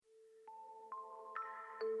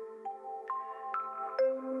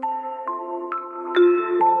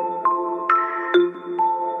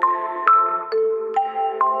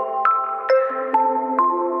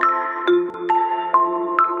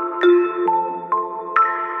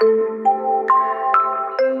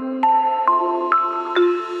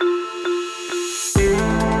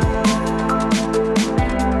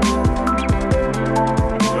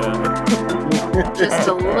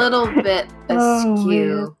bit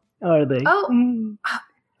askew. Are they? Oh,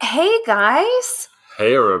 hey guys.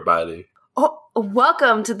 Hey everybody. Oh,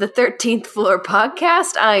 welcome to the 13th Floor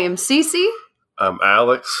podcast. I am Cece. I'm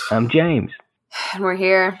Alex. I'm James. And we're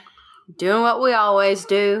here doing what we always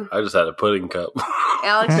do. I just had a pudding cup.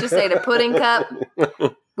 Alex just ate a pudding cup.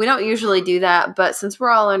 We don't usually do that, but since we're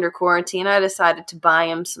all under quarantine, I decided to buy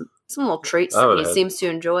him some little treats that he seems to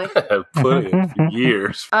enjoy. I had pudding for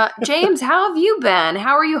years. James, how have you been?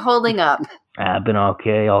 How are you holding up? I've been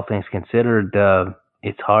okay, all things considered.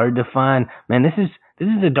 It's hard to find. Man, this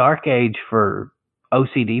is a dark age for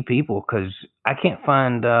OCD people because I can't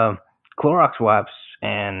find Clorox wipes,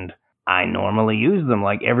 and I normally use them.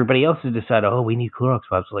 Like everybody else has decided, oh, we need Clorox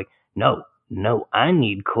wipes. Like, no, I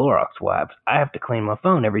need Clorox wipes. I have to clean my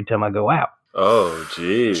phone every time I go out. Oh,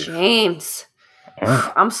 geez. James.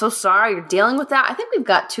 I'm so sorry you're dealing with that. I think we've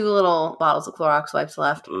got 2 little bottles of Clorox wipes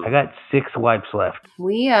left. I got 6 wipes left.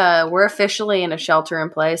 We're officially in a shelter in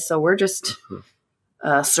place, so we're just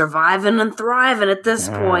surviving and thriving at this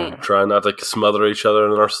point. Trying not to smother each other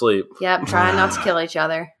in our sleep. Yep, trying not to kill each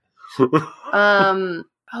other. I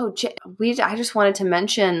just wanted to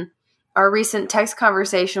mention our recent text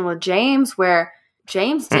conversation with James where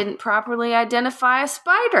James didn't properly identify a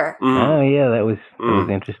spider. Oh, yeah, that was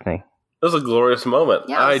interesting. It was a glorious moment.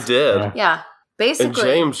 Yes. I did. Yeah, basically. And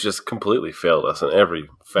James just completely failed us in every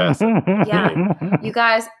facet. Yeah. You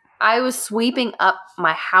guys, I was sweeping up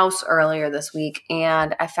my house earlier this week,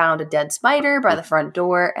 and I found a dead spider by the front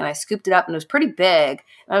door, and I scooped it up, and it was pretty big.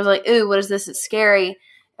 And I was like, ooh, what is this? It's scary.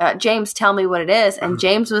 James, tell me what it is. And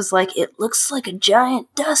James was like, it looks like a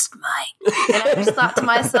giant dust mite. And I just thought to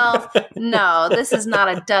myself, no, this is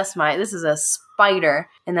not a dust mite. This is a spider.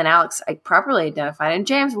 And then Alex, I properly identified it. And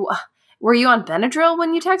James, were you on Benadryl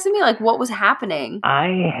when you texted me? Like, what was happening? I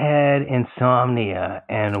had insomnia,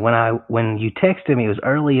 and when you texted me, it was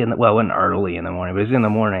early it wasn't early in the morning, but it was in the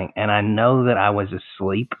morning, and I know that I was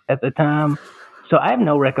asleep at the time, so I have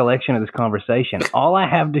no recollection of this conversation. All I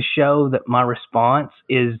have to show that my response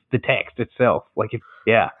is the text itself. I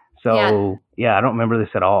don't remember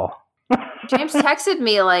this at all. James texted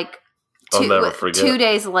me like, I'll never forget. 2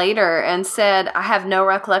 days later and said, I have no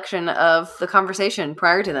recollection of the conversation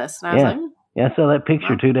prior to this. And I was like, yeah, I saw that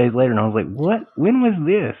picture 2 days later and I was like, what? When was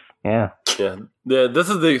this? Yeah. Yeah, this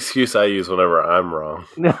is the excuse I use whenever I'm wrong.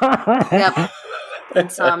 Yep.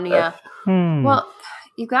 Insomnia. Well,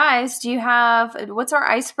 you guys, what's our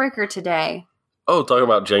icebreaker today? Oh, talking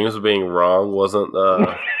about James being wrong wasn't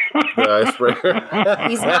the icebreaker?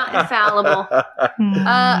 He's not infallible.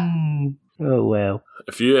 Oh, well.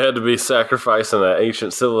 If you had to be sacrificing an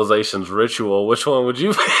ancient civilization's ritual, which one would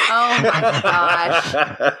you be? Oh, my gosh.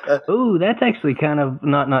 Ooh, that's actually kind of,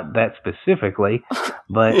 not that specifically,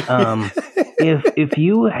 but if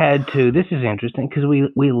you had to, this is interesting, because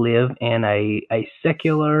we live in a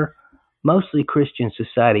secular, mostly Christian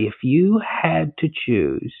society. If you had to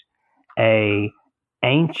choose a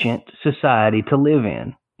ancient society to live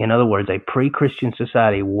in other words, a pre-Christian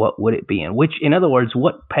society, what would it be in? In other words,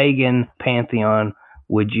 what pagan pantheon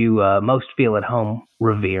would you most feel at home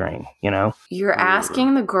revering, You're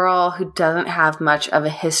asking the girl who doesn't have much of a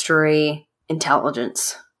history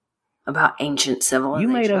intelligence about ancient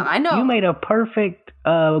civilization. I know. You made a perfect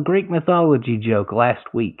Greek mythology joke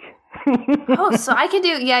last week. Oh, so I can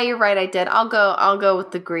do, yeah, you're right, I did. I'll go with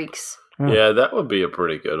the Greeks. Yeah, that would be a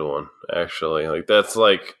pretty good one, actually. That's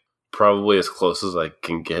probably as close as I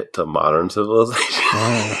can get to modern civilization.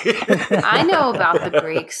 I know about the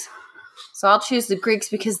Greeks. So I'll choose the Greeks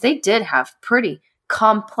because they did have pretty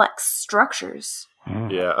complex structures.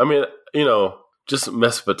 Yeah, I mean, just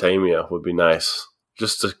Mesopotamia would be nice.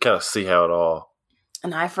 Just to kind of see how it all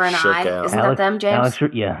an eye for an shook eye. out. Isn't that them, James?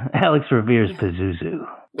 Alex reveres Pazuzu.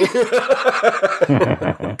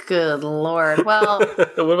 Good Lord. Well,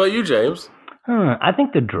 what about you, James? I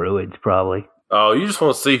think the Druids, probably. Oh, you just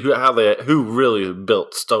want to see who really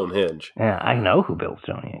built Stonehenge. Yeah, I know who built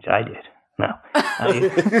Stonehenge. I did. No.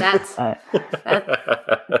 That's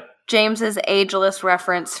James's ageless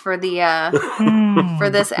reference for the for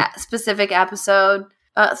this specific episode.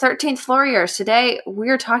 13th Floor Years. Today,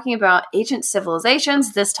 we're talking about ancient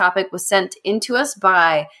civilizations. This topic was sent into us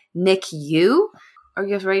by Nick Yu. Are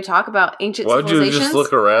you guys ready to talk about ancient civilizations? Why'd you just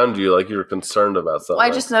look around you like you were concerned about something? Well,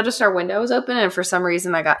 I just noticed our window was open, and for some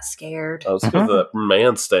reason, I got scared. I was because the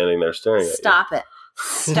man standing there staring at you. Stop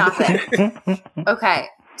it. Okay,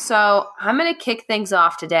 so I'm going to kick things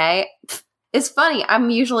off today. It's funny. I'm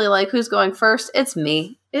usually like, who's going first? It's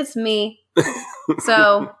me.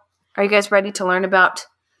 So, are you guys ready to learn about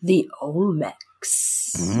the Olmecs?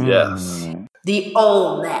 Yes. The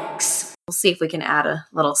Olmecs. We'll see if we can add a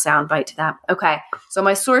little sound bite to that. Okay, so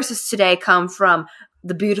my sources today come from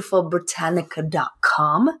the beautiful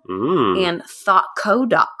Britannica.com and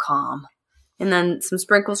thoughtco.com, and then some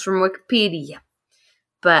sprinkles from Wikipedia.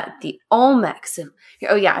 But the Olmec,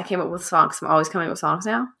 I came up with songs. I'm always coming up with songs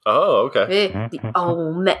now. Oh, okay. The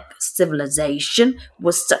Olmec civilization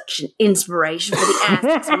was such an inspiration for the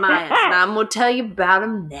Aztecs and Mayans, and I'm going to tell you about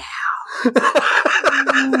them now.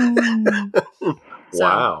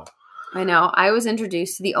 Wow. I know. I was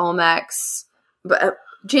introduced to the Olmecs, but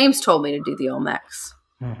James told me to do the Olmecs.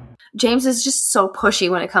 James is just so pushy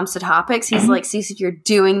when it comes to topics. He's like, Cece, you're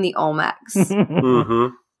doing the Olmecs.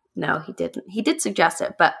 Mm-hmm. No, he didn't. He did suggest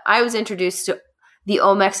it, but I was introduced to the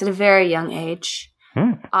Olmecs at a very young age.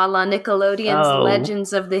 A la Nickelodeon's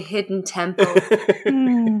Legends of the Hidden Temple.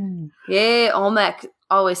 Yeah, Olmec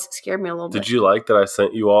always scared me a little bit. Did you like that I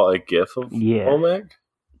sent you all a GIF of Olmec?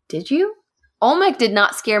 Did you? Olmec did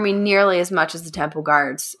not scare me nearly as much as the temple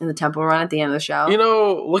guards in the temple run at the end of the show. You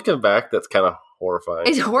know, looking back, that's kind of horrifying.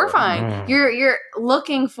 It's horrifying. You're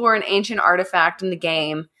looking for an ancient artifact in the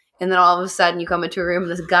game, and then all of a sudden you come into a room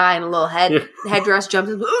and this guy in a little headdress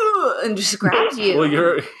jumps in and just grabs you. Well,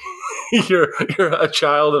 you're a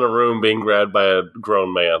child in a room being grabbed by a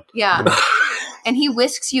grown man. Yeah. And he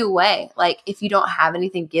whisks you away. Like, if you don't have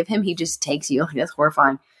anything to give him, he just takes you. That's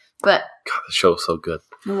horrifying. But God, the show's so good.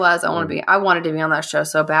 It was. I wanted to be on that show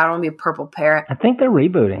so bad. I want to be a purple parrot. I think they're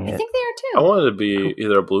rebooting it. I think they are too. I wanted to be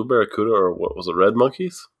either a blue barracuda or what was it, red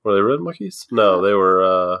monkeys? Were they red monkeys? No, they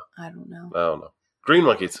were I don't know. Green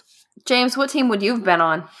monkeys. James, what team would you have been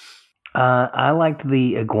on? I liked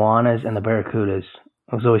the iguanas and the barracudas.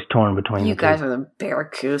 I was always torn between you the guys two. are the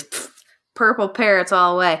barracudas. Pfft, purple parrots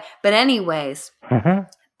all the way. But anyways,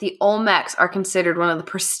 the Olmecs are considered one of the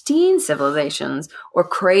pristine civilizations, or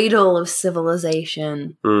cradle of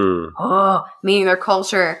civilization. Meaning their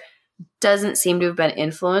culture doesn't seem to have been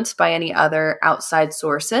influenced by any other outside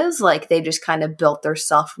sources. Like, they just kind of built their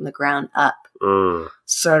self from the ground up.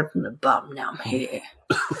 Started from the bottom, now I'm here.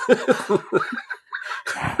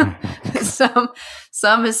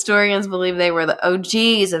 Some historians believe they were the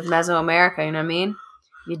OGs of Mesoamerica, you know what I mean?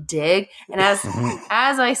 You dig? And as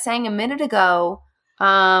I sang a minute ago,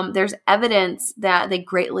 there's evidence that they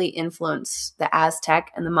greatly influenced the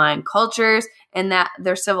Aztec and the Mayan cultures, and that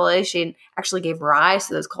their civilization actually gave rise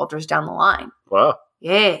to those cultures down the line. Wow.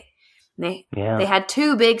 Yeah. They had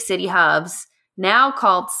two big city hubs, now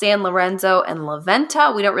called San Lorenzo and La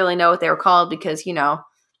Venta. We don't really know what they were called because, you know,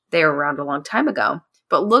 they were around a long time ago.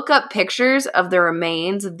 But look up pictures of the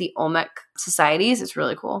remains of the Olmec societies. It's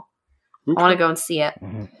really cool. Okay. I want to go and see it.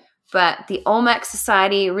 But the Olmec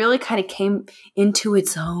society really kind of came into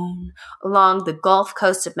its own along the Gulf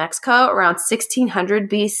Coast of Mexico around 1600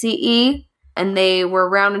 BCE. And they were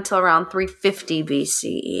around until around 350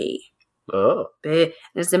 BCE. Oh. And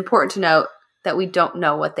it's important to note that we don't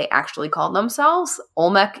know what they actually called themselves.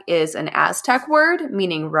 Olmec is an Aztec word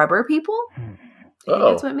meaning rubber people.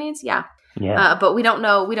 That's what it means? Yeah. But we don't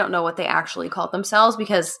know what they actually called themselves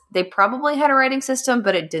because they probably had a writing system,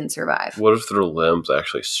 but it didn't survive. What if their limbs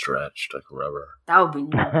actually stretched like rubber? That would be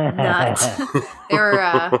nuts. They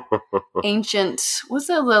were ancient. What's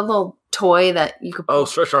that little toy that you could? Oh,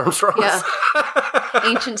 Stretch Armstrongs. Yeah,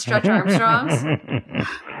 ancient Stretch Armstrongs.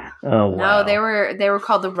 Oh wow! No, they were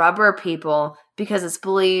called the rubber people because it's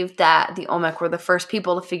believed that the Olmec were the first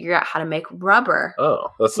people to figure out how to make rubber. Oh,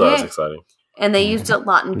 that's not as exciting. And they used it a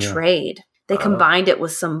lot in trade. They combined it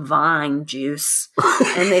with some vine juice.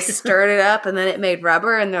 And they stirred it up, and then it made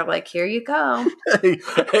rubber, and they're like, here you go.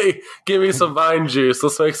 Hey, give me some vine juice.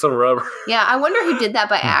 Let's make some rubber. Yeah, I wonder who did that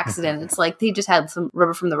by accident. It's like they just had some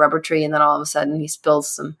rubber from the rubber tree, and then all of a sudden he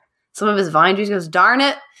spills some of his vine juice. He goes, darn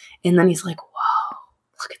it. And then he's like, whoa,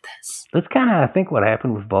 look at this. That's kind of, I think, what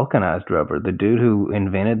happened with vulcanized rubber. The dude who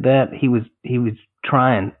invented that, he was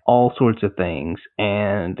trying all sorts of things,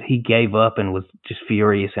 and he gave up and was just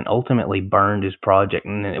furious and ultimately burned his project,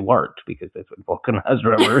 and then it worked because that's what vulcanized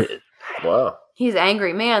rubber is. Wow. He's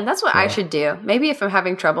angry. Man, that's what I should do. Maybe if I'm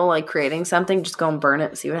having trouble like creating something, just go and burn it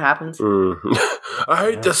and see what happens. I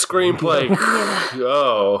hate the screenplay.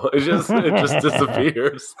 Oh, it just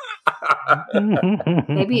disappears.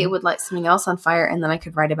 Maybe it would light something else on fire, and then I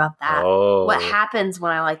could write about that. Oh. What happens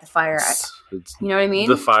when I light the fire? You know what I mean?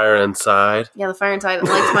 The fire inside. Yeah, the fire inside.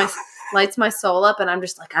 It lights my soul up, and I'm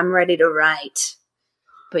just like, I'm ready to write.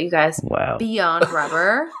 But you guys, beyond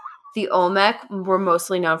rubber, the Olmec were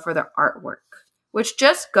mostly known for their artwork, which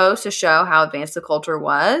just goes to show how advanced the culture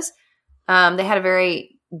was. They had a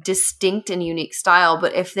very distinct and unique style,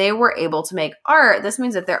 but if they were able to make art, this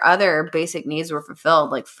means that their other basic needs were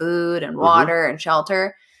fulfilled, like food and water and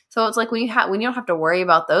shelter. So it's like when you don't have to worry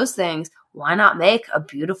about those things, why not make a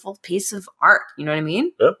beautiful piece of art? You know what I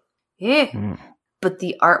mean? Yep. Yeah. Mm. But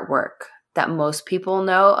the artwork that most people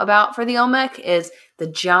know about for the Olmec is the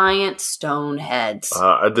giant stone heads.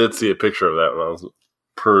 I did see a picture of that when I was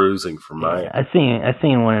perusing for mine. I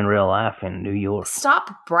seen one in real life in New York.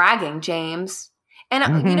 Stop bragging, James.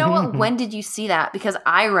 And you know what? When did you see that? Because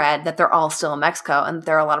I read that they're all still in Mexico and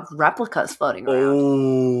there are a lot of replicas floating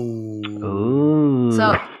around. Ooh.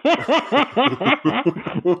 So,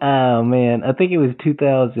 oh man, I think it was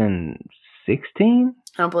 2016.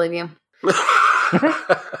 I don't believe you.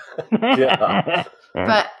 Yeah.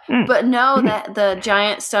 But no, that the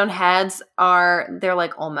giant stone heads they're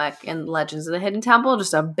like Olmec in Legends of the Hidden Temple,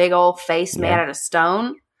 just a big old face made out of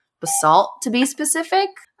stone, basalt to be specific.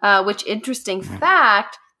 Which interesting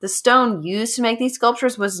fact, the stone used to make these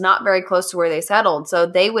sculptures was not very close to where they settled, so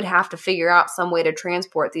they would have to figure out some way to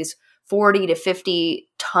transport these 40 to 50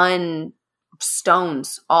 ton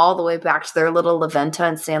stones all the way back to their little La Venta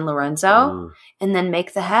in San Lorenzo, and then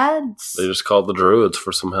make the heads. They just called the Druids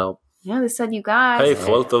for some help. Yeah, they said, you guys. Hey,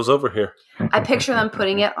 float those over here. I picture them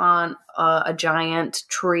putting it on a giant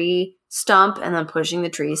tree stump and then pushing the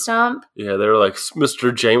tree stump. Yeah, they were like,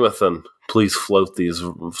 Mr. Jamathan, please float these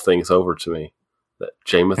things over to me. That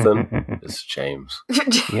Jamathan is James.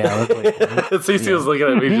 Yeah, Cece was looking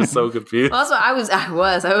at me just so confused. Also, I was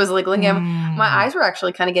like looking at my eyes were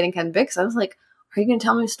actually kind of getting kind of big because I was like, are you going to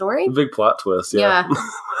tell me a story? Big plot twist, yeah.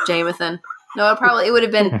 Jamathan. No, it would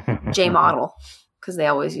have been J Model because they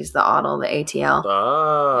always use the ATL, the ATL.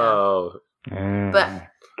 Oh. Yeah. But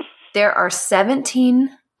there are 17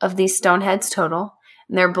 of these stone heads total,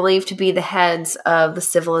 and they're believed to be the heads of the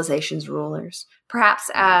civilization's rulers.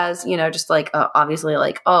 Perhaps as, just like, obviously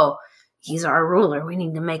like, oh, he's our ruler. We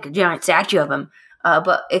need to make a giant statue of him.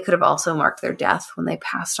 But it could have also marked their death when they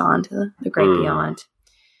passed on to the great beyond.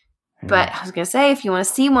 But I was going to say, if you want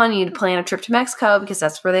to see one, you need to plan a trip to Mexico because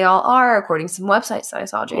that's where they all are, according to some websites that I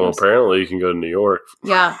saw, James. Well, apparently you can go to New York.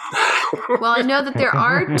 Yeah. Well, I know that there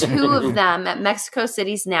are 2 of them at Mexico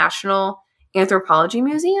City's National Anthropology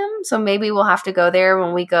Museum. So maybe we'll have to go there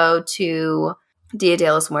when we go to Dia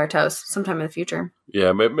de los Muertos sometime in the future.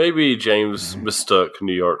 Yeah, maybe James mistook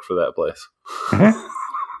New York for that place.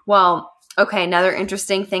 Well, okay, another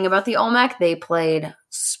interesting thing about the Olmec, they played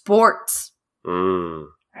sports.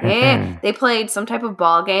 Yeah, they played some type of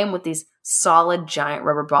ball game with these solid giant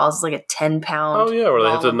rubber balls. It's like a 10-pound Oh, yeah, where they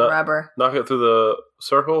have to rubber. knock it through the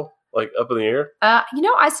circle, like up in the air?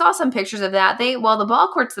 I saw some pictures of that. The ball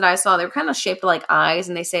courts that I saw, they were kind of shaped like eyes,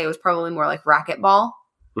 and they say it was probably more like racquetball.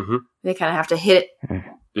 Mm-hmm. They kind of have to hit it.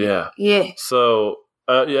 Yeah. Yeah. So,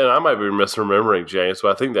 I might be misremembering, James,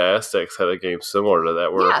 but I think the Aztecs had a game similar to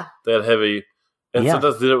that where they had heavy, and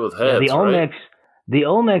sometimes did it with heads, The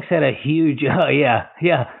Olmecs had a huge,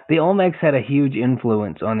 the Olmecs had a huge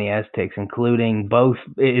influence on the Aztecs, including both.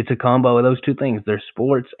 It's a combo of those two things. They're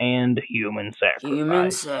sports and human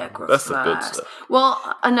sacrifice. That's the good stuff. Well,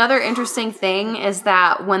 another interesting thing is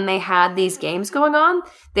that when they had these games going on,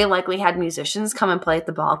 they likely had musicians come and play at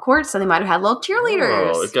the ball court, so they might have had little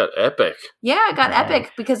cheerleaders. Oh, it got epic. Yeah, it got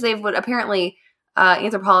epic because they would apparently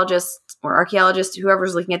anthropologists or archaeologists,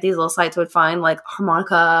 whoever's looking at these little sites, would find like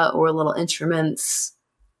harmonica or little instruments.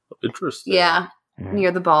 Interesting. Yeah,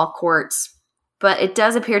 near the ball courts. But it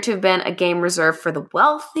does appear to have been a game reserved for the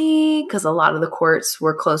wealthy because a lot of the courts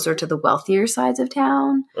were closer to the wealthier sides of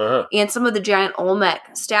town. Uh-huh. And some of the giant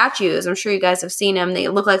Olmec statues, I'm sure you guys have seen them. They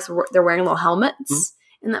look like they're wearing little helmets.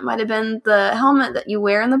 Mm-hmm. And that might have been the helmet that you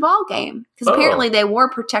wear in the ball game. Because apparently they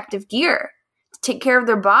wore protective gear to take care of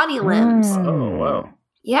their body limbs. Oh, wow.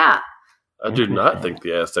 Yeah. I do not think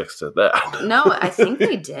the Aztecs did that. No, I think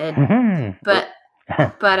they did. But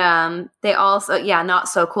they also, not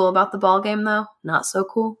so cool about the ball game, though. Not so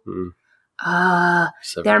cool.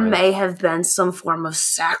 There may have been some form of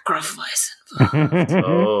sacrifice involved.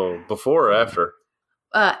 Oh, before or after?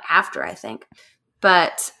 After, I think.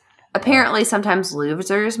 But apparently sometimes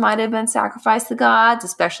losers might have been sacrificed to gods,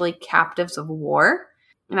 especially captives of war.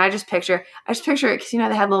 And I just picture it because, they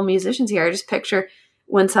had little musicians here. I just picture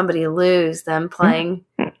when somebody lose them playing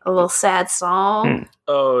a little sad song.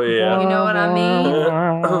 Oh, yeah. You know what I mean?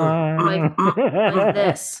 like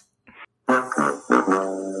this.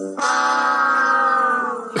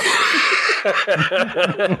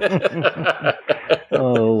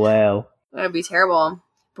 Oh, wow. That'd be terrible.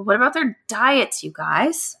 But what about their diets, you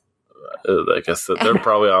guys? I guess that they're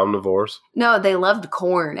probably omnivores. No, they loved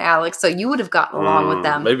corn, Alex, so you would have gotten along with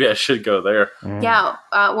them. Maybe I should go there. Yeah,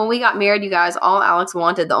 when we got married, you guys, all Alex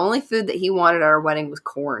wanted, the only food that he wanted at our wedding was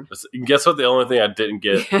corn. Guess what? The only thing I didn't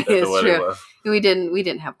get at the wedding was? We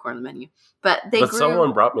didn't have corn on the menu. But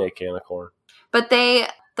someone brought me a can of corn. But they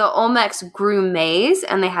the Olmecs grew maize,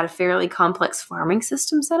 and they had a fairly complex farming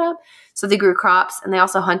system set up. So they grew crops, and they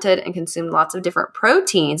also hunted and consumed lots of different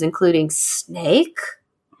proteins, including snake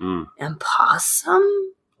and possum.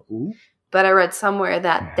 Ooh. But I read somewhere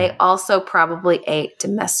that they also probably ate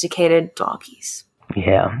domesticated doggies.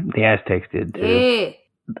 Yeah, the Aztecs did too. Yeah.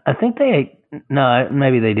 I think they ate. No,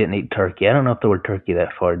 maybe they didn't eat turkey. I don't know if there were turkey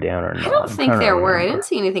that far down or not. I don't think there were. I didn't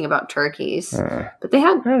see anything about turkeys. But they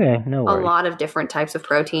had a lot of different types of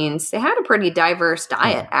proteins. They had a pretty diverse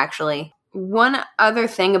diet, actually. One other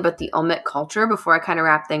thing about the Olmec culture before I kind of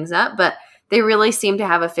wrap things up, but they really seem to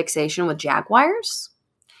have a fixation with jaguars.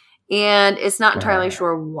 And it's not entirely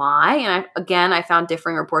sure why. And I found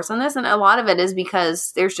differing reports on this. And a lot of it is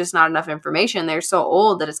because there's just not enough information. They're so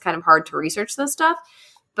old that it's kind of hard to research this stuff.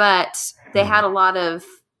 But they had a lot of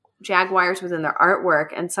jaguars within their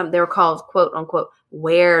artwork. And they were called, quote unquote,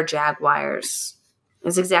 were jaguars.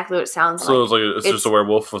 It's exactly what it sounds like. So it's just a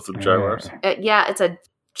werewolf with the jaguars? It's a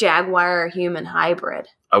jaguar-human hybrid.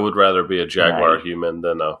 I would rather be a jaguar human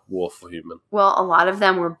than a wolf human. Well, a lot of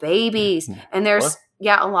them were babies. And there's...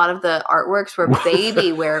 Yeah, a lot of the artworks were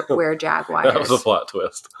baby were jaguars. That was a plot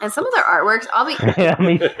twist. And some of their artworks, I'll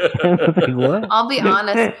be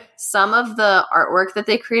honest, some of the artwork that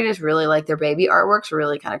they created is really like their baby artworks are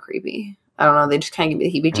really kind of creepy. I don't know, they just kind of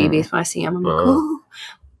give me the heebie-jeebies when I see them. I'm like, ooh.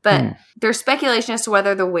 But there's speculation as to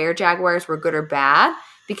whether the were jaguars were good or bad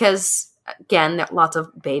because, again, there are lots of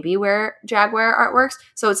baby were jaguar artworks.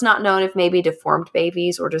 So it's not known if maybe deformed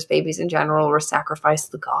babies or just babies in general were sacrificed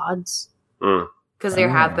to the gods. Because there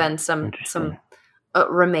have been some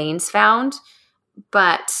remains found.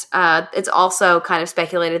 But it's also kind of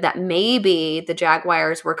speculated that maybe the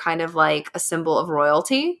jaguars were kind of like a symbol of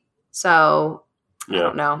royalty. So, I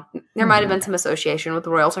don't know. There might have been some association with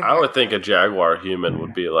royalty. I would think a jaguar human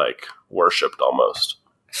would be like worshipped almost.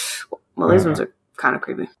 Well, these ones are kind of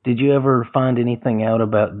creepy. Did you ever find anything out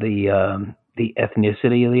about the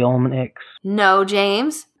ethnicity of the Olmecs? No,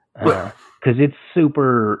 James. Because it's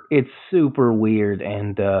super weird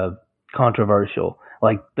and controversial.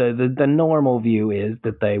 Like the normal view is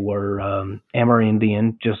that they were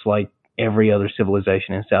Amerindian, just like every other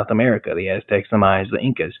civilization in South America, the Aztecs, the Mayas, the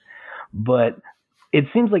Incas. But it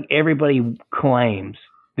seems like everybody claims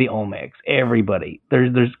the Olmecs. Everybody.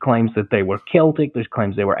 There's claims that they were Celtic. There's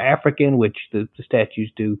claims they were African, which the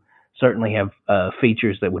statues do certainly have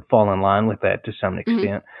features that would fall in line with that to some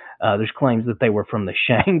extent. There's claims that they were from the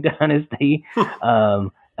Shang dynasty.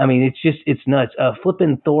 I mean, it's nuts.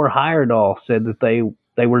 Flippin' Thor Heyerdahl said that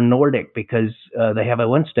they were Nordic because they have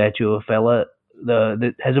one statue of a fella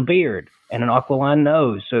that has a beard and an aquiline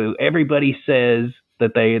nose. So everybody says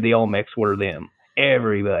that the Olmecs were them.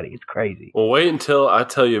 Everybody. It's crazy. Well, wait until I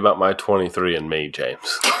tell you about my 23andMe,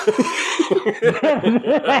 James.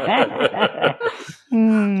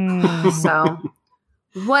 So,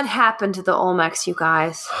 what happened to the Olmecs, you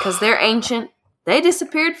guys? Because they're ancient. They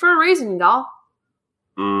disappeared for a reason, y'all.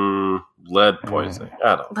 Lead poisoning.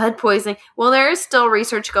 I don't know. Lead poisoning. Well, there is still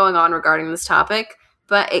research going on regarding this topic,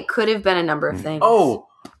 but it could have been a number of things. Oh,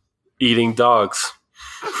 eating dogs.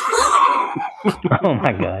 Oh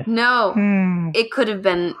my God. No. It could have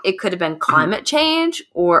been climate change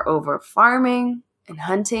or over farming and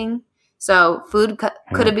hunting. So food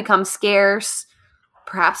could have become scarce.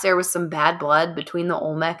 Perhaps there was some bad blood between the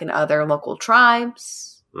Olmec and other local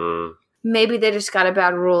tribes. Maybe they just got a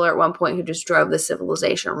bad ruler at one point who just drove the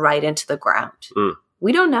civilization right into the ground.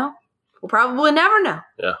 We don't know. We'll probably never know.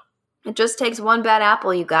 Yeah. It just takes one bad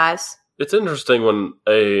apple, you guys. It's interesting when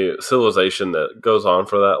a civilization that goes on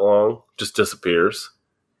for that long just disappears.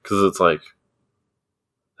 Because it's like,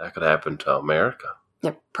 that could happen to America.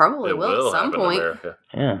 It probably will at some point.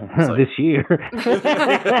 Yeah, like, this year.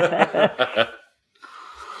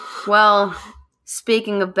 Well,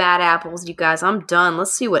 speaking of bad apples, you guys, I'm done.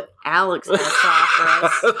 Let's see what Alex has to offer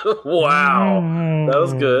us. Wow. That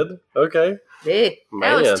was good. Okay. Hey,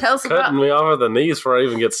 Alex, tell us cutting me off at the knees before I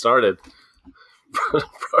even get started.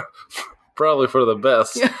 Probably for the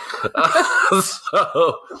best. Yeah.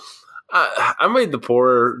 So I made the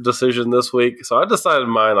poor decision this week, so I decided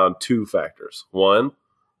mine on two factors. One,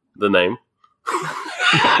 the name.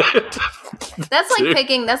 That's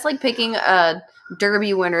like picking a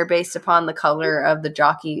derby winner based upon the color of the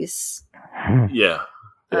jockeys. Yeah.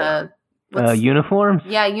 Uniforms?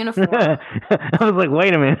 Yeah, uniform. I was like,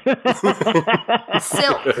 wait a minute.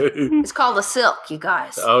 Silk. It's called a silk, you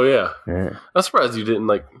guys. Oh, yeah. I'm surprised you didn't,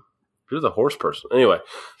 you're the horse person. Anyway.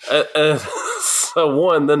 So,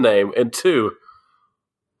 one, the name. And two,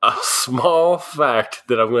 a small fact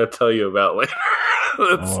that I'm going to tell you about later.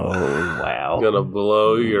 Wow. Going to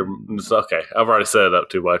blow your... Okay, I've already set it up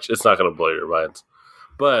too much. It's not going to blow your minds.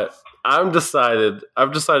 But I've decided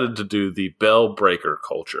to do the Bell Breaker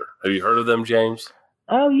culture. Have you heard of them, James?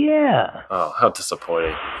 Oh, yeah. Oh, how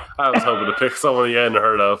disappointing. I was hoping to pick someone you hadn't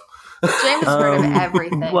heard of. James has heard of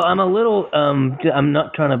everything. Well, I'm a little, I'm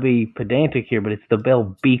not trying to be pedantic here, but it's the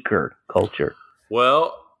Bell Beaker culture.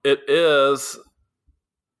 Well, it is...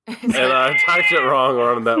 And I typed it wrong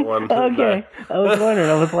on that one. Okay. I was wondering.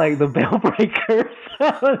 I was like, the Bell Breakers.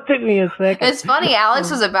 It took me a second. It's funny. Alex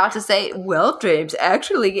was about to say, well, James,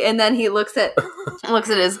 actually. And then he looks at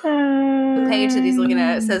his page that he's looking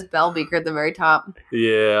at. It says Bell Beaker at the very top.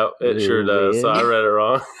 Yeah, it sure does. So I read it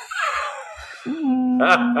wrong.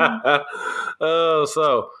 Oh,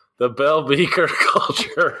 so the Bell Beaker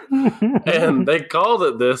culture. And they called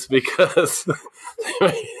it this because...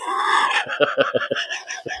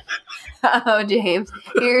 Oh, James.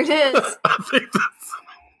 Here it is.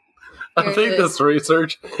 I think this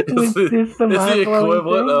research is the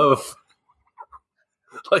equivalent of,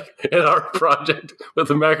 like, in our project with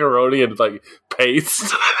the macaroni and, like,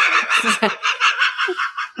 paste.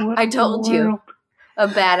 I told you. A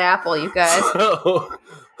bad apple, you guys.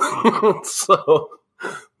 So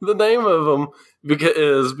the name of them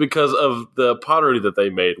is because of the pottery that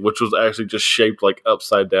they made, which was actually just shaped like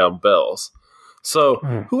upside down bells. So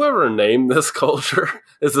whoever named this culture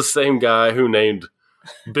is the same guy who named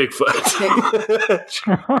Bigfoot.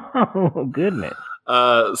 Oh, goodness.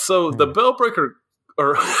 So the Bell Breaker,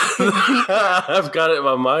 or I've got it in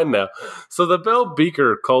my mind now. So the Bell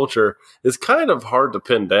Beaker culture is kind of hard to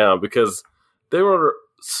pin down because they were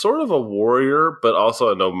sort of a warrior, but also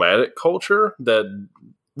a nomadic culture that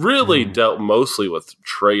really dealt mostly with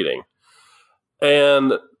trading.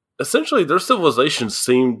 And essentially their civilization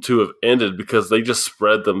seemed to have ended because they just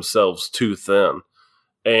spread themselves too thin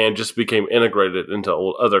and just became integrated into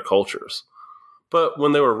other cultures. But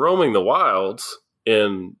when they were roaming the wilds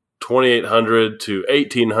in 2800 to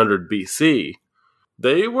 1800 BC,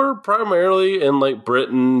 they were primarily in like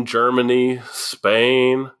Britain, Germany,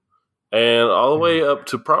 Spain, and all the way up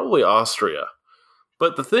to probably Austria.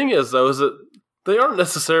 But the thing is, though, is that they aren't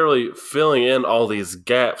necessarily filling in all these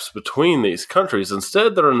gaps between these countries.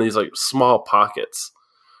 Instead, they're in these like small pockets,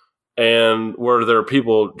 and where their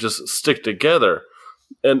people just stick together.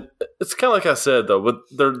 And it's kind of like I said, though, but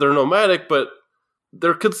they're nomadic, but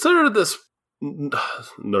they're considered this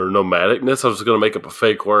their nomadicness. I was going to make up a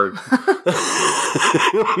fake word,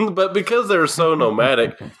 but because they're so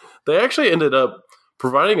nomadic, they actually ended up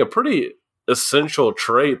providing a pretty essential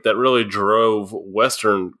trait that really drove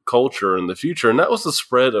Western culture in the future, and that was the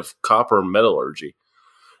spread of copper metallurgy.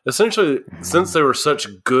 Essentially, since they were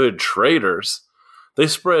such good traders, they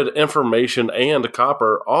spread information and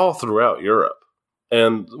copper all throughout Europe.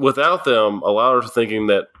 And without them, a lot are thinking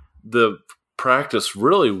that the practice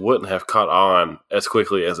really wouldn't have caught on as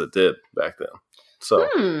quickly as it did back then. So,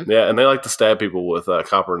 yeah, and they like to stab people with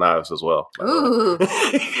copper knives as well. Ooh.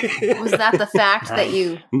 Was that the fact that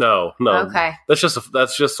you... No. Okay. That's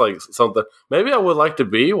just like something... Maybe I would like to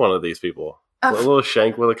be one of these people. A little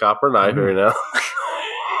shank with a copper knife every now.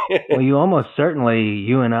 Well, you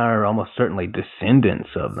and I are almost certainly descendants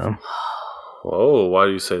of them. Whoa, why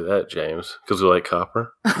do you say that, James? Because we like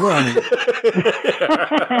copper? Well,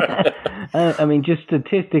 I mean, just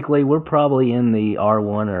statistically, we're probably in the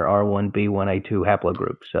R1 or R1B1A2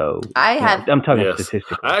 haplogroup. So I'm talking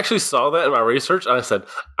statistically. I actually saw that in my research, and I said,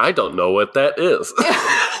 I don't know what that is.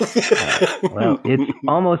 Well, it's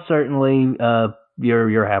almost certainly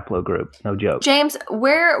your haplogroup. No joke. James,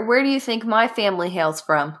 where do you think my family hails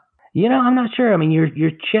from? You know, I'm not sure. I mean,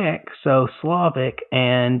 you're Czech, so Slavic,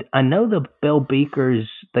 and I know the Bell Beakers,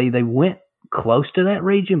 they went close to that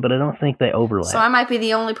region, but I don't think they overlap. So I might be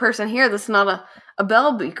the only person here that's not a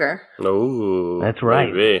Bell Beaker. Oh, that's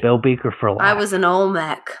right. Maybe. Bell Beaker for life. I was an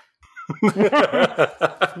Olmec. No,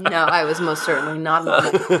 I was most certainly not an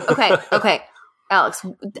Olmec. Okay. Alex,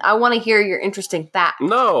 I want to hear your interesting fact.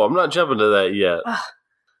 No, I'm not jumping to that yet.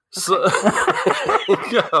 So,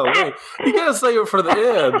 golly, you gotta save it for the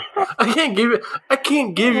end. I can't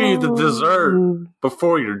give you the dessert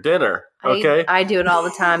before your dinner. Okay, I do it all the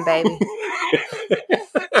time, baby.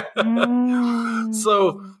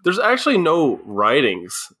 So there's actually no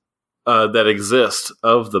writings that exist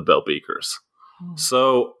of the Bell Beakers.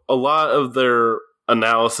 So a lot of their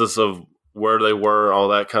analysis of where they were, all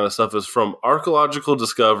that kind of stuff, is from archaeological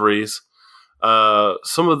discoveries.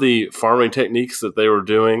 Some of the farming techniques that they were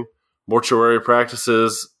doing, mortuary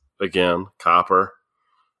practices, again, copper,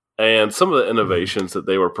 and some of the innovations that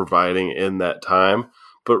they were providing in that time.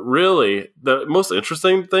 But really, the most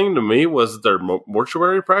interesting thing to me was their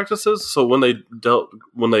mortuary practices. So when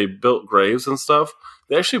they built graves and stuff,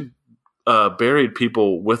 they actually buried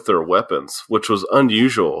people with their weapons, which was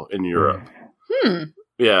unusual in Europe.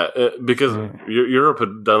 Yeah, because Europe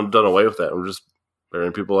had done away with that. We're just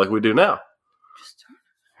burying people like we do now.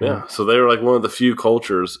 Yeah, so they were like one of the few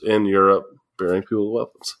cultures in Europe burying people with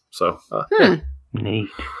weapons. So, neat.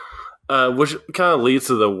 Which kind of leads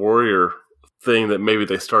to the warrior thing that maybe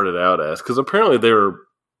they started out as, because apparently they were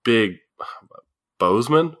big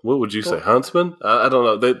bowsmen. What would you say, huntsmen? I don't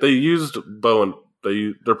know. They used bow and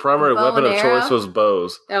their primary weapon of choice was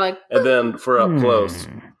bows. They're like, and then for up close,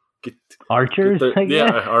 archers.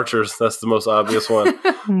 Archers. That's the most obvious one.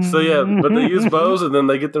 So yeah, but they use bows, and then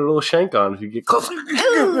they get their little shank on if you get close.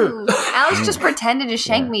 Ooh, Alex just pretended to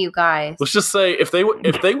shank me, you guys. Let's just say if they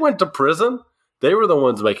went to prison, they were the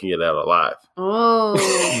ones making it out alive. Oh.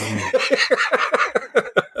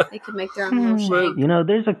 They could make their own little shank. You know,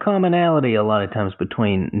 there's a commonality a lot of times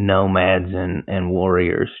between nomads and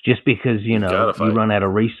warriors, just because, you run out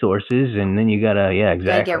of resources, and then you gotta, exactly.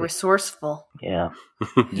 Gotta get resourceful. Yeah.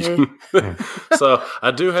 So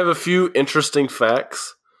I do have a few interesting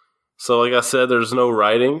facts. So like I said, there's no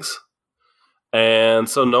writings, and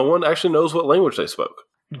so no one actually knows what language they spoke.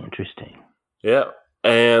 Interesting. Yeah.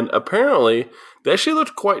 And apparently, they actually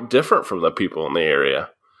looked quite different from the people in the area.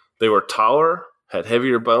 They were taller, had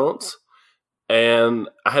heavier bones, and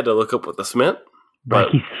I had to look up what this meant.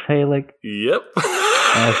 Brachycephalic? Yep.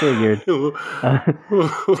 I figured.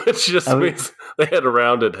 Which just means they had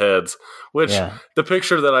rounded heads. Which, the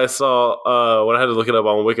picture that I saw when I had to look it up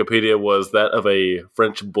on Wikipedia was that of a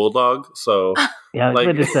French bulldog. So, yeah, I was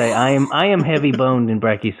going to say, I am heavy-boned and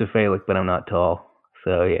brachycephalic, but I'm not tall.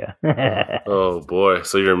 So, yeah. Oh, boy.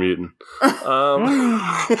 So you're a mutant.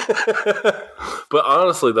 But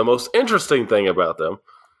honestly, the most interesting thing about them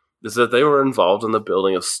is that they were involved in the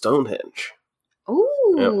building of Stonehenge.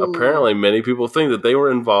 Ooh. And apparently, many people think that they were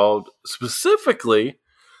involved specifically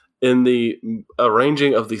in the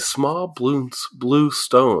arranging of the small blue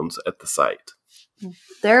stones at the site.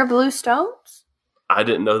 There are blue stones? I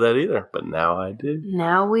didn't know that either, but now I do.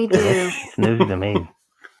 Now we do. It's news to me.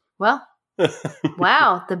 Well,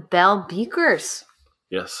 wow, the Bell Beakers.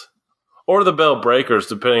 Yes. Or the Bell Breakers,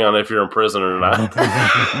 depending on if you're in prison or not.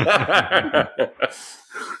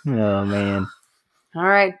 Oh, man. All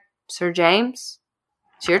right, Sir James,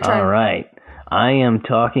 it's your turn. All right. I am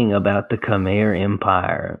talking about the Khmer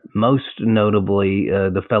Empire, most notably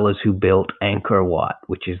the fellows who built Angkor Wat,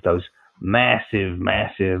 which is those massive,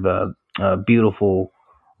 beautiful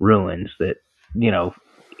ruins that,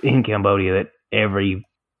 in Cambodia that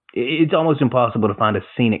it's almost impossible to find a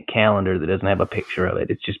scenic calendar that doesn't have a picture of it.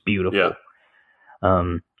 It's just beautiful. Yeah.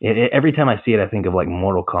 Every time I see it, I think of like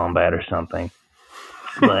Mortal Kombat or something.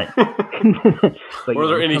 But, were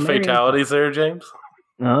there any fatalities there, James?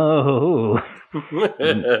 Oh.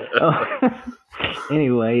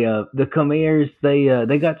 Anyway, the Khmers,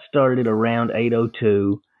 they got started around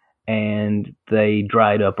 802, and they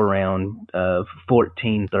dried up around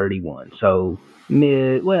 1431. So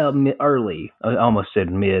early, I almost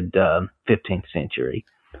said mid 15th century.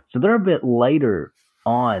 So they're a bit later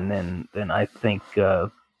on than I think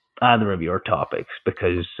either of your topics,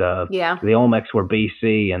 because the Olmecs were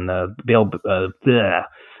BC, and the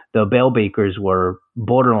Bell Beakers were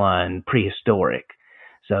borderline prehistoric.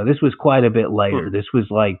 So this was quite a bit later. This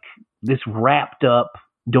wrapped up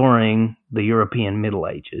during the European Middle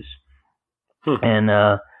Ages. And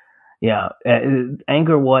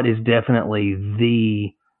Angkor Wat is definitely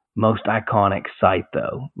the most iconic site,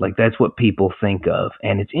 though. Like, that's what people think of.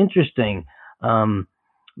 And it's interesting,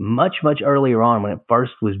 much earlier on, when it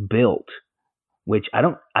first was built, which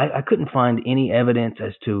I couldn't find any evidence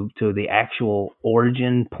as to the actual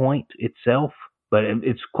origin point itself, but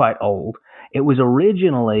it's quite old. It was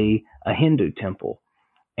originally a Hindu temple,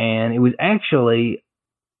 and it was actually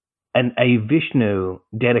a Vishnu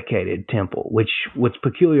dedicated temple, which what's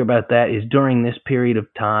peculiar about that is during this period of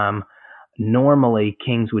time, normally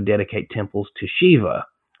kings would dedicate temples to Shiva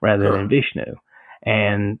rather than Vishnu.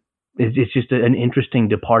 And it's just an interesting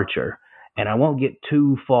departure. And I won't get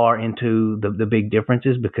too far into the big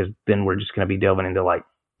differences, because then we're just going to be delving into like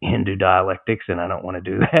Hindu dialectics, and I don't want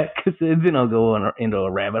to do that, because then I'll go into a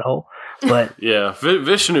rabbit hole. But yeah,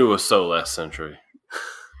 Vishnu was so last century.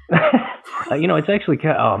 It's actually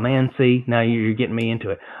oh man, see, now you're getting me into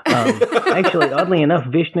it. Actually, oddly enough,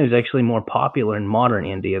 Vishnu is actually more popular in modern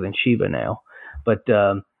India than Shiva now. But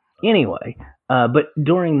anyway, but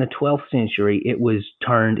during the 12th century, it was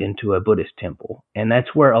turned into a Buddhist temple, and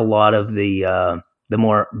that's where a lot of the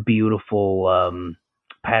more beautiful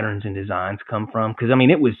patterns and designs come from. Because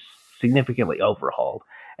it was significantly overhauled,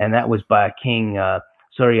 and that was by King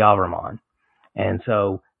Suryavarman. And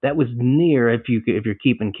so that was near, if you're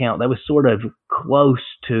keeping count, that was sort of close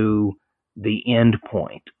to the end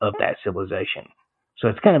point of that civilization. So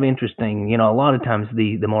it's kind of interesting. A lot of times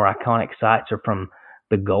the more iconic sites are from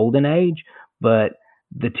the Golden Age, but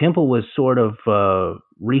the temple was sort of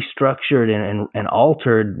restructured and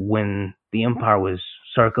altered when the empire was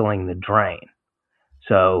circling the drain.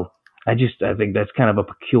 So I think that's kind of a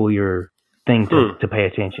peculiar thing to pay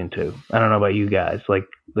attention to. I don't know about you guys. I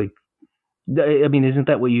mean, isn't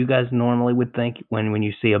that what you guys normally would think when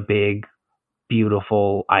you see a big,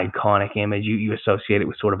 beautiful, iconic image? You associate it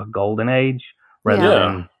with sort of a golden age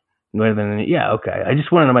rather than okay. I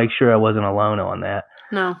just wanted to make sure I wasn't alone on that.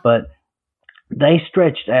 No. But they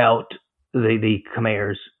stretched out the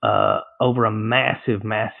Khmers over a massive,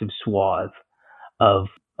 massive swath of,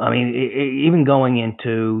 even going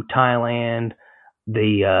into Thailand,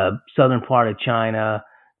 the southern part of China,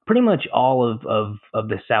 pretty much all of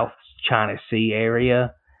the South China Sea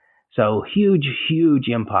area. So huge, huge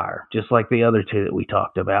empire, just like the other two that we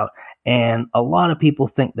talked about. And a lot of people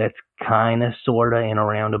think that's kind of, sort of, in a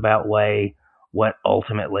roundabout way, what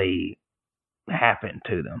ultimately happened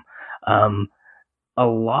to them. A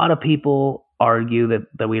lot of people argue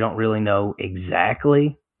that we don't really know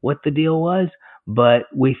exactly what the deal was, but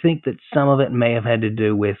we think that some of it may have had to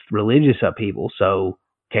do with religious upheaval. So,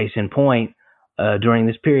 case in point, during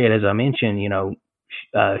this period, as I mentioned,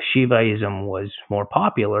 Shivaism was more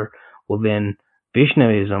popular. Well, then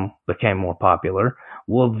Vishnuism became more popular.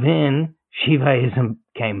 Well, then Shivaism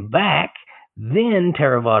came back. Then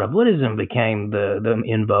Theravada Buddhism became the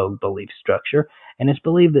in vogue belief structure. And it's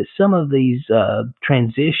believed that some of these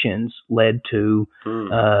transitions led to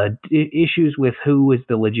issues with who was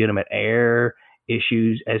the legitimate heir,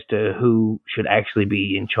 issues as to who should actually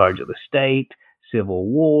be in charge of the state, civil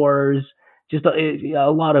wars, just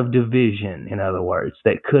a lot of division, in other words,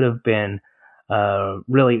 that could have been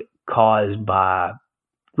really caused by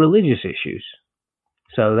religious issues.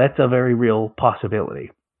 So that's a very real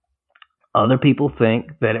possibility. Other people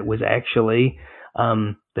think that it was actually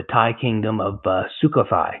the Thai kingdom of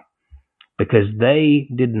Sukhothai, because they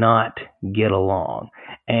did not get along.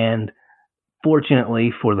 And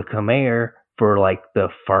fortunately for the Khmer, for like the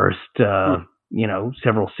first,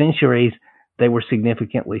 several centuries, they were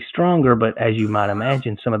significantly stronger. But as you might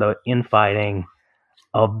imagine, some of the infighting,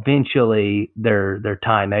 eventually their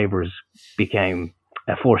Thai neighbors became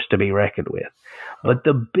a force to be reckoned with. But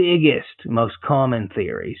the biggest, most common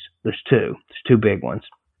theories, there's two big ones.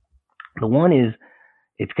 The one is,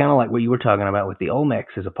 it's kind of like what you were talking about with the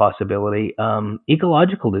Olmecs as a possibility,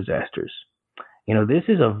 ecological disasters. This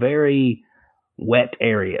is a very wet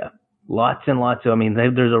area. Lots and lots of,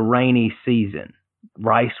 there's a rainy season.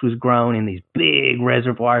 Rice was grown in these big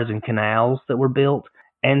reservoirs and canals that were built.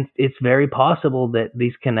 And it's very possible that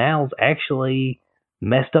these canals actually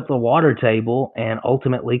messed up the water table and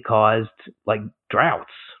ultimately caused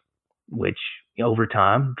droughts, which over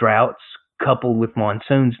time, droughts coupled with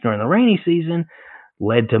monsoons during the rainy season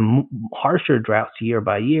led to harsher droughts year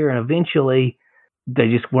by year, and eventually they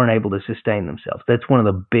just weren't able to sustain themselves. That's one of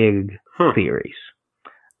the big theories.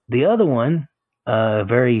 The other one,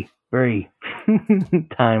 very, very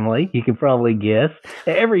timely, you can probably guess.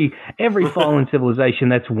 Every fallen civilization,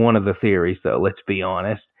 that's one of the theories, though, let's be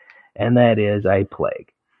honest, and that is a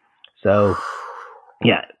plague. So,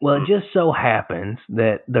 yeah, well, it just so happens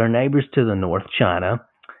that their neighbors to the north, China,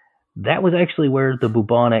 that was actually where the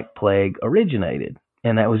bubonic plague originated,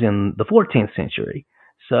 and that was in the 14th century.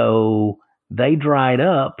 So they dried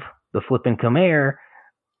up the flipping Khmer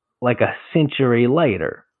like a century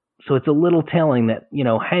later. So it's a little telling that,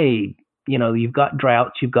 hey, you've got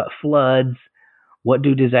droughts, you've got floods. What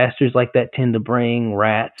do disasters like that tend to bring?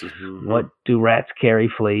 Rats. Mm-hmm. What do rats carry?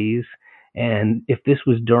 Fleas. And if this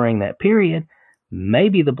was during that period,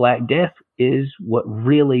 maybe the Black Death is what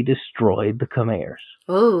really destroyed the Khmers.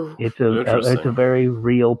 Ooh, it's a very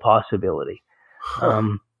real possibility.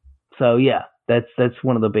 So yeah, that's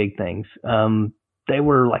one of the big things. They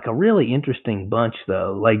were like a really interesting bunch,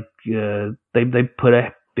 though. They put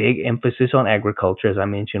a big emphasis on agriculture, as I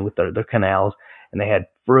mentioned, with their canals, and they had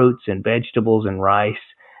fruits and vegetables and rice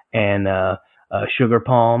and sugar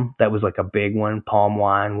palm. That was like a big one. Palm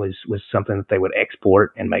wine was something that they would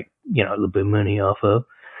export and make a little bit of money off of.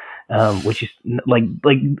 Which is like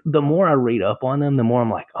the more I read up on them, the more I'm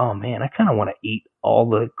like, oh man, I kind of want to eat all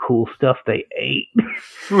the cool stuff they ate.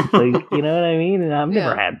 You know what I mean? And I've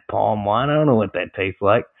never had palm wine. I don't know what that tastes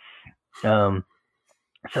like. But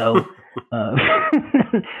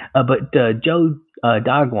Zhou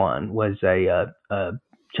Dagwan was a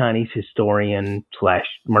Chinese historian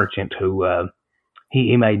 / merchant who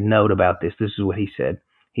he made note about this. This is what he said.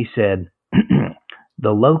 He said,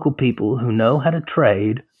 the local people who know how to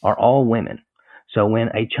trade are all women. So when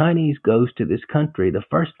a Chinese goes to this country, the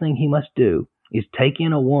first thing he must do is take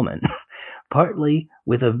in a woman, partly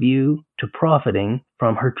with a view to profiting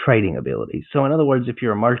from her trading abilities. So in other words, if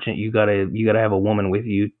you're a merchant, you gotta have a woman with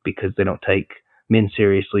you because they don't take men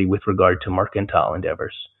seriously with regard to mercantile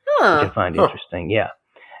endeavors, which I find interesting. Yeah.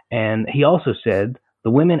 And he also said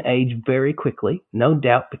the women age very quickly, no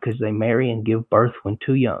doubt because they marry and give birth when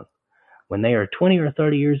too young. When they are 20 or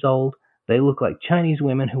 30 years old, they look like Chinese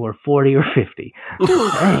women who are 40 or 50.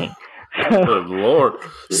 Dang. So, good Lord.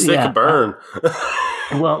 Sick burn.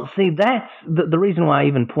 Well, see, that's the reason why I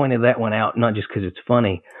even pointed that one out, not just because it's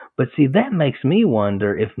funny, but see, that makes me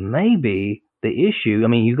wonder if maybe the issue, I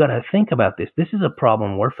mean, you got to think about this. This is a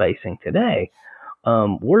problem we're facing today.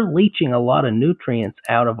 We're leaching a lot of nutrients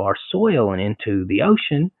out of our soil and into the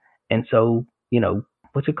ocean. And so,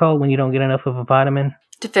 what's it called when you don't get enough of a vitamin?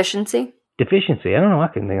 Deficiency. I don't know. I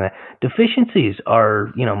can think of that. Deficiencies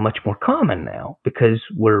are, much more common now because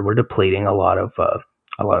we're depleting a lot of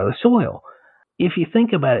the soil. If you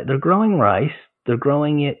think about it, they're growing rice. They're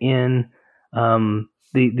growing it in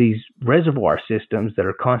these reservoir systems that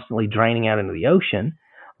are constantly draining out into the ocean.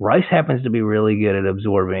 Rice happens to be really good at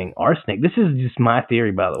absorbing arsenic. This is just my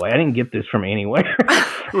theory, by the way. I didn't get this from anywhere.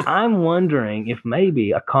 I'm wondering if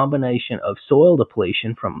maybe a combination of soil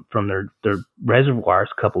depletion from their reservoirs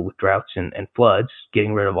coupled with droughts and floods,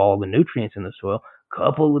 getting rid of all the nutrients in the soil,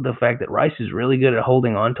 coupled with the fact that rice is really good at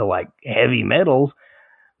holding on to like heavy metals,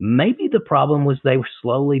 maybe the problem was they were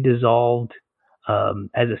slowly dissolved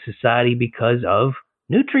as a society because of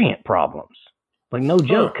nutrient problems. Like, no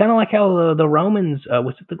joke. Kind of like how the Romans,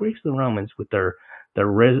 was it the Greeks or the Romans, with their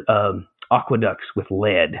aqueducts with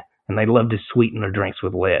lead, and they loved to sweeten their drinks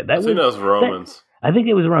with lead. I think that was Romans. I think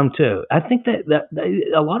it was Rome, too. I think that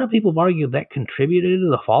a lot of people have argued that contributed to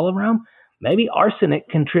the fall of Rome. Maybe arsenic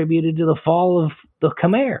contributed to the fall of the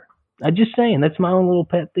Khmer. I'm just saying. That's my own little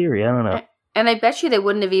pet theory. I don't know. And I bet you they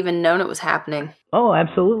wouldn't have even known it was happening. Oh,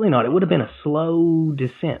 absolutely not. It would have been a slow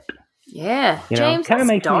descent. Yeah. James, kind of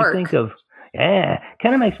makes dark. me think of... Yeah,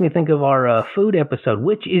 kind of makes me think of our food episode,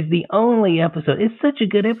 which is the only episode. It's such a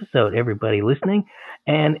good episode, everybody listening,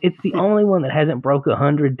 and it's the only one that hasn't broke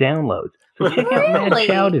 100 downloads. So check out Mad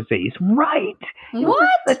Chow Disease. Right. It was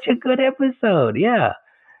such a good episode. Yeah.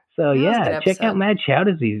 So, check out Mad Chow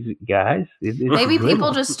Disease, guys. Maybe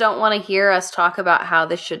people just don't want to hear us talk about how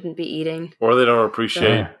they shouldn't be eating. Or they don't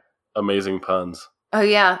appreciate amazing puns. Oh,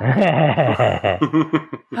 yeah.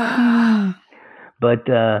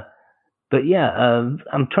 But yeah,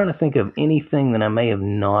 I'm trying to think of anything that I may have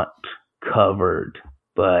not covered,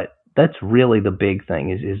 but that's really the big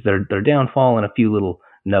thing is their downfall and a few little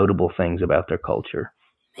notable things about their culture.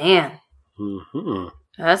 Man,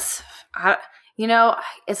 it's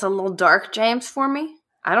a little dark, James, for me.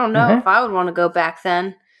 I don't know if I would want to go back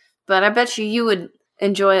then, but I bet you would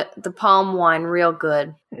enjoy the palm wine real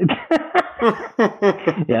good.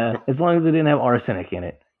 Yeah, as long as it didn't have arsenic in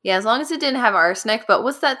it. Yeah, as long as it didn't have arsenic. But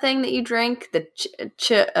what's that thing that you drink? The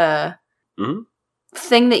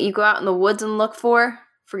thing that you go out in the woods and look for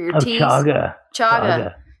your teas?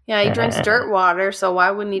 Chaga. Yeah, he drinks dirt water, so why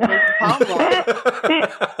wouldn't he drink the palm water?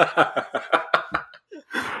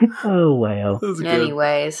 Oh, well.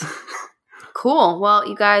 Anyways. Cool. Well,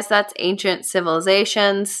 you guys, that's Ancient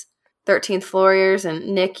Civilizations, 13th Floors,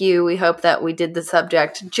 and NICU. We hope that we did the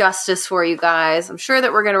subject justice for you guys. I'm sure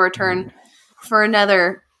that we're going to return for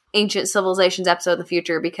another Ancient Civilizations episode in the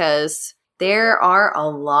future because there are a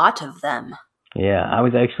lot of them. Yeah, I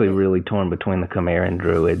was actually really torn between the Khmer and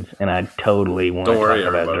Druids, and I totally want to talk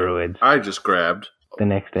about Druids. I just grabbed the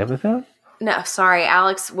next episode? No, sorry,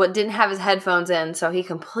 Alex didn't have his headphones in, so he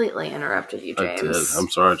completely interrupted you, James. I did. I'm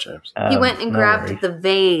sorry, James. He went and grabbed the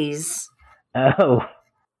vase. Oh.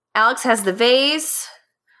 Alex has the vase.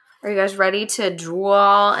 Are you guys ready to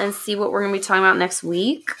draw and see what we're going to be talking about next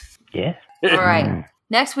week? Yeah. All right.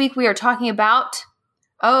 Next week we are talking about...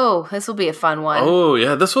 Oh, this will be a fun one. Oh,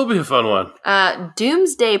 yeah, this will be a fun one.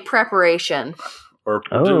 Doomsday preparation. Or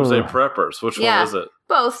Doomsday preppers. Which one is it?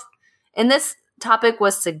 Both. And this topic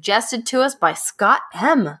was suggested to us by Scott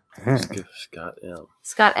M.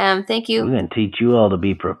 Scott M, thank you. We're going to teach you all to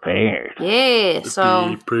be prepared. Yeah, so...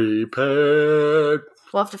 Be prepared.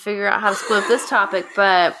 We'll have to figure out how to split up this topic,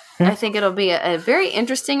 but I think it'll be a very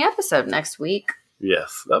interesting episode next week.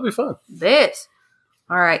 Yes, that'll be fun.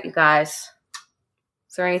 All right, you guys.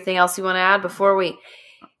 Is there anything else you want to add before we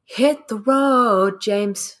hit the road,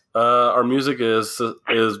 James? Our music is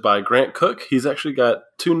by Grant Cook. He's actually got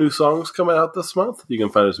 2 new songs coming out this month. You can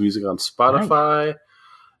find his music on Spotify,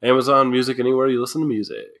 Amazon Music, anywhere you listen to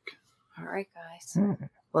music. All right, guys.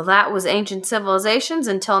 Well, that was Ancient Civilizations.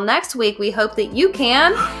 Until next week, we hope that you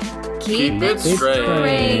can keep it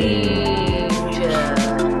strange.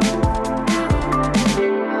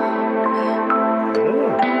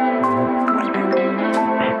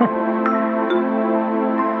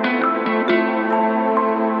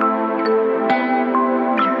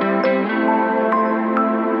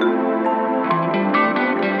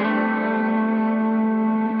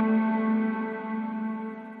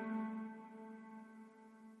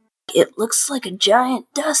 It looks like a giant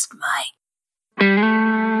dust mite.